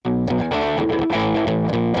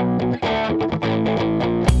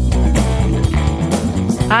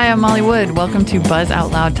Hi, I'm Molly Wood. Welcome to Buzz Out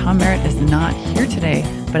Loud. Tom Merritt is not here today,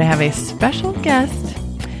 but I have a special guest,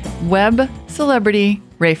 web celebrity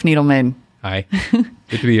Rafe Needleman. Hi, good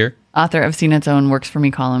to be here. Author of CNet's own Works For Me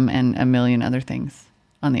column and a million other things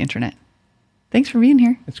on the internet. Thanks for being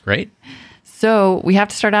here. That's great. So we have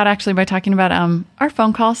to start out actually by talking about our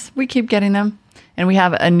phone calls. We keep getting them. And we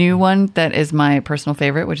have a new one that is my personal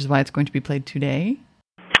favorite, which is why it's going to be played today.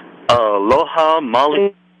 Aloha,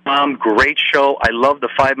 Molly. Great show. I love the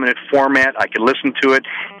 5-minute format. I can listen to it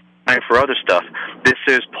for other stuff. This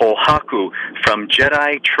is Pohaku from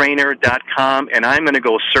JediTrainer.com, and I'm going to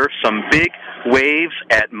go surf some big waves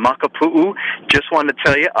at Makapu'u. Just wanted to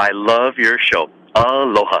tell you, I love your show.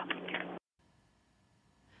 Aloha.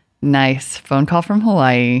 Nice. Phone call from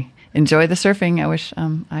Hawaii. Enjoy the surfing. I wish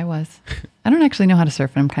I was. I don't actually know how to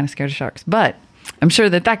surf, and I'm kind of scared of sharks, but I'm sure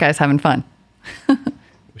that guy's having fun.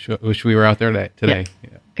 wish we were out there today.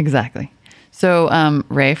 Yeah, exactly. So,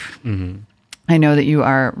 Rafe, I know that you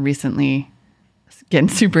are recently getting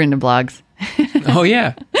super into blogs. Oh,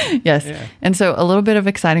 yeah. Yes. Yeah. And so a little bit of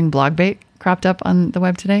exciting blog bait cropped up on the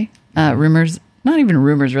web today. Rumors, not even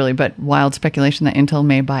rumors really, but wild speculation that Intel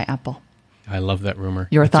may buy Apple. I love that rumor.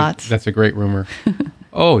 Your thoughts? That's a great rumor.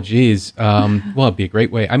 Oh, geez. Well, it'd be a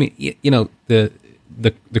great way. I mean,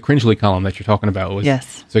 the Cringely column that you're talking about was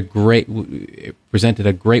it's it presented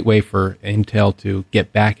a great way for Intel to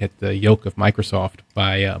get back at the yoke of Microsoft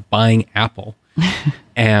by buying Apple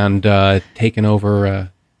and taking over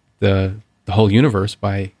the whole universe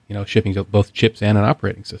by shipping both chips and an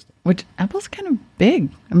operating system. Which Apple's kind of big.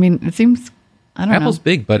 I mean, it seems Apple's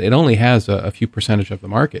big, but it only has a few percentage of the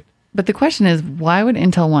market. But the question is, why would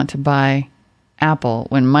Intel want to buy Apple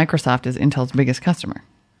when Microsoft is Intel's biggest customer?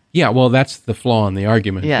 Yeah, well, that's the flaw in the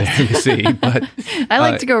argument there, you see. But I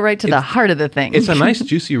like to go right to the heart of the thing. It's a nice,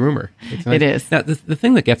 juicy rumor. It is. Now, the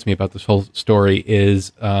thing that gets me about this whole story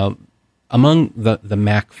is among the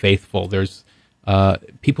Mac faithful, there's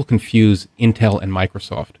people confuse Intel and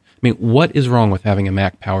Microsoft. I mean, what is wrong with having a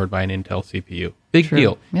Mac powered by an Intel CPU? Big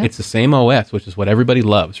deal. Yep. It's the same OS, which is what everybody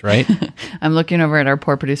loves, right? I'm looking over at our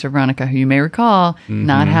poor producer, Veronica, who you may recall,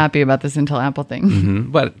 not happy about this Intel Apple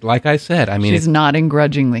thing. But like I said, I mean... She's nodding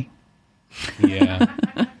grudgingly. Yeah.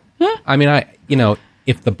 I mean,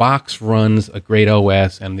 if the box runs a great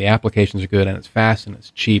OS and the applications are good and it's fast and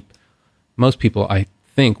it's cheap, most people, I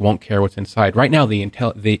think, won't care what's inside. Right now,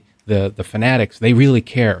 the fanatics, they really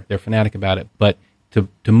care. They're fanatic about it. But to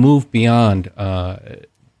move beyond...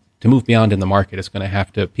 To move beyond in the market, you're going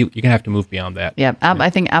to have to move beyond that. Yeah,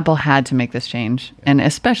 I think Apple had to make this change, and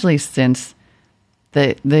especially since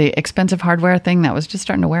the expensive hardware thing that was just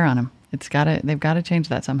starting to wear on them. They've got to change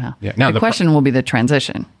that somehow. Yeah. Now the question will be the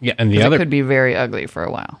transition. Yeah, and it could be very ugly for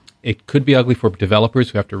a while. It could be ugly for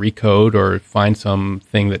developers who have to recode or find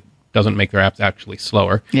something that doesn't make their apps actually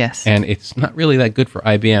slower. Yes, and it's not really that good for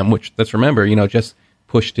IBM, which let's remember, just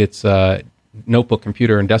pushed its notebook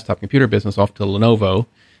computer and desktop computer business off to Lenovo.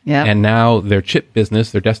 Yep. And now their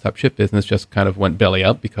desktop chip business just kind of went belly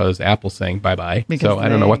up because Apple's saying bye-bye. So I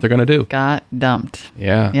don't know what they're going to do. Got dumped.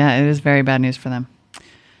 Yeah. Yeah, it is very bad news for them.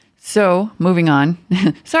 So moving on.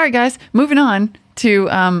 Sorry, guys. Moving on to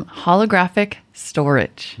holographic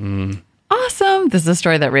storage. Awesome. This is a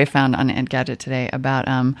story that Ray found on Engadget today about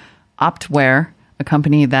Optware, a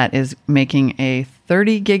company that is making a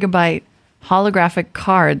 30 gigabyte holographic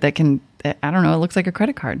card that can... I don't know. It looks like a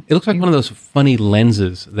credit card. It looks like one of those funny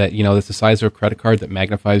lenses that, that's the size of a credit card that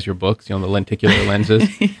magnifies your books, the lenticular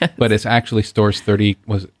lenses. Yes. But it actually stores 30,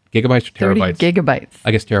 was it gigabytes or terabytes? 30 gigabytes.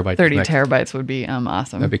 I guess terabytes. 30 terabytes would be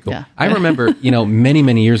awesome. That'd be cool. Yeah. I remember, many,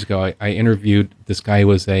 many years ago, I interviewed this guy who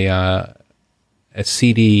was a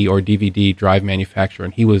CD or DVD drive manufacturer,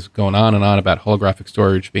 and he was going on and on about holographic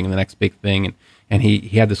storage being the next big thing. And he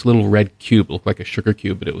had this little red cube, it looked like a sugar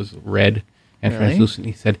cube, but it was red and translucent.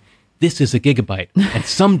 He said, this is a gigabyte, and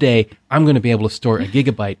someday I'm going to be able to store a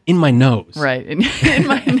gigabyte in my nose. Right, in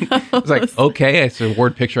my nose. It's like, okay, it's a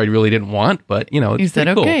word picture I really didn't want, but, it's You said,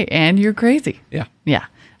 cool. Okay, and you're crazy. Yeah. Yeah.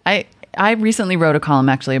 I recently wrote a column,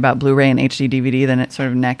 actually, about Blu-ray and HD DVD, then it's sort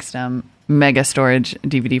of next mega storage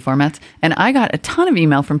DVD formats, and I got a ton of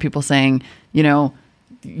email from people saying,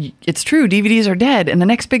 it's true, DVDs are dead, and the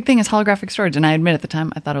next big thing is holographic storage, and I admit at the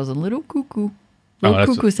time, I thought it was a little cuckoo.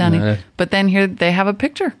 Cuckoo sounding. But then here they have a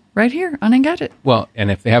picture right here on Engadget. Well,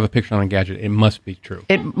 and if they have a picture on Engadget, it must be true.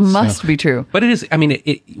 It must be true. But it is, I mean,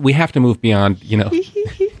 we have to move beyond,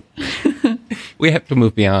 we have to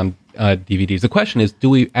move beyond DVDs. The question is,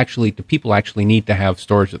 do people actually need to have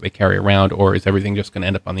storage that they carry around, or is everything just going to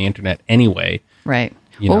end up on the internet anyway? Right.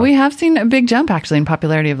 We have seen a big jump actually in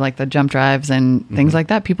popularity of like the jump drives and things like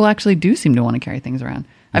that. People actually do seem to want to carry things around.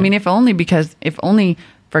 I mean, if only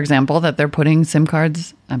for example, that they're putting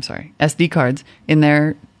SD cards in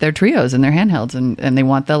their trios and their handhelds, and they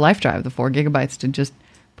want the life drive, the 4 gigabytes to just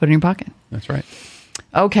put in your pocket. That's right.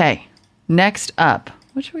 Okay, next up.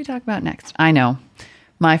 What should we talk about next? I know.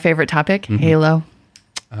 My favorite topic, Halo.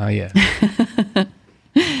 Yeah.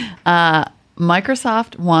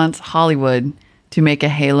 Microsoft wants Hollywood to make a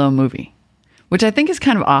Halo movie, which I think is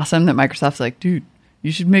kind of awesome that Microsoft's like, dude,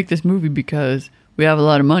 you should make this movie because we have a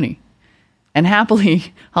lot of money. And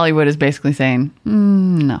happily, Hollywood is basically saying,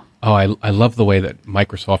 no. Oh, I love the way that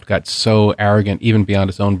Microsoft got so arrogant, even beyond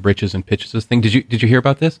its own britches and pitches this thing. Did you hear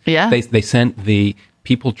about this? Yeah. They sent the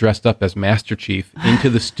people dressed up as Master Chief into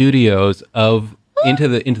the studios into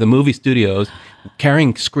the movie studios,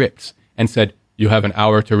 carrying scripts, and said, "You have an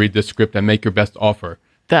hour to read this script and make your best offer."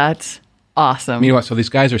 That's awesome. Meanwhile, so these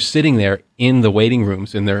guys are sitting there in the waiting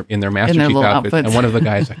rooms in their Master Chief outfits, and one of the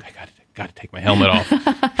guys like, "I got to take my helmet off."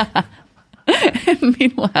 And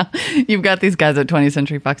meanwhile, you've got these guys at 20th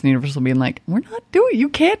Century Fox and Universal being like, "We're not doing. You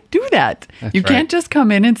can't do that. You can't just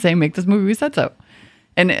come in and say, make this movie. We said so."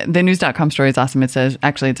 And the news.com story is awesome. It says,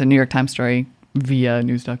 actually, it's a New York Times story via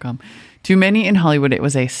news.com. To many in Hollywood, it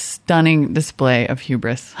was a stunning display of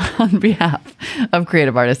hubris on behalf of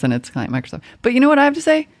creative artists and its client, Microsoft. But you know what I have to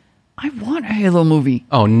say? I want a Halo movie.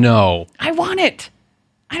 Oh, no. I want it.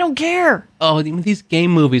 I don't care. Oh, these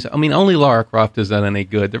game movies. I mean, only Lara Croft is that any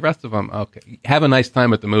good. The rest of them, okay. Have a nice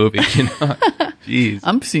time at the movies. You know? Jeez.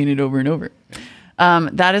 I'm seeing it over and over.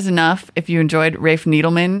 That is enough. If you enjoyed Rafe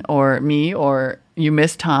Needleman or me, or you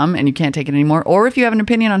missed Tom and you can't take it anymore, or if you have an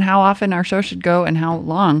opinion on how often our show should go and how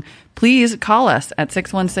long, please call us at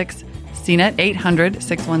 616-CNET,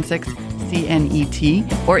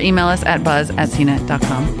 800-616-CNET, or email us at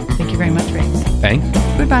buzz@cnet.com. Thank you very much, Rafe. Thanks.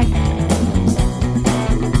 Goodbye.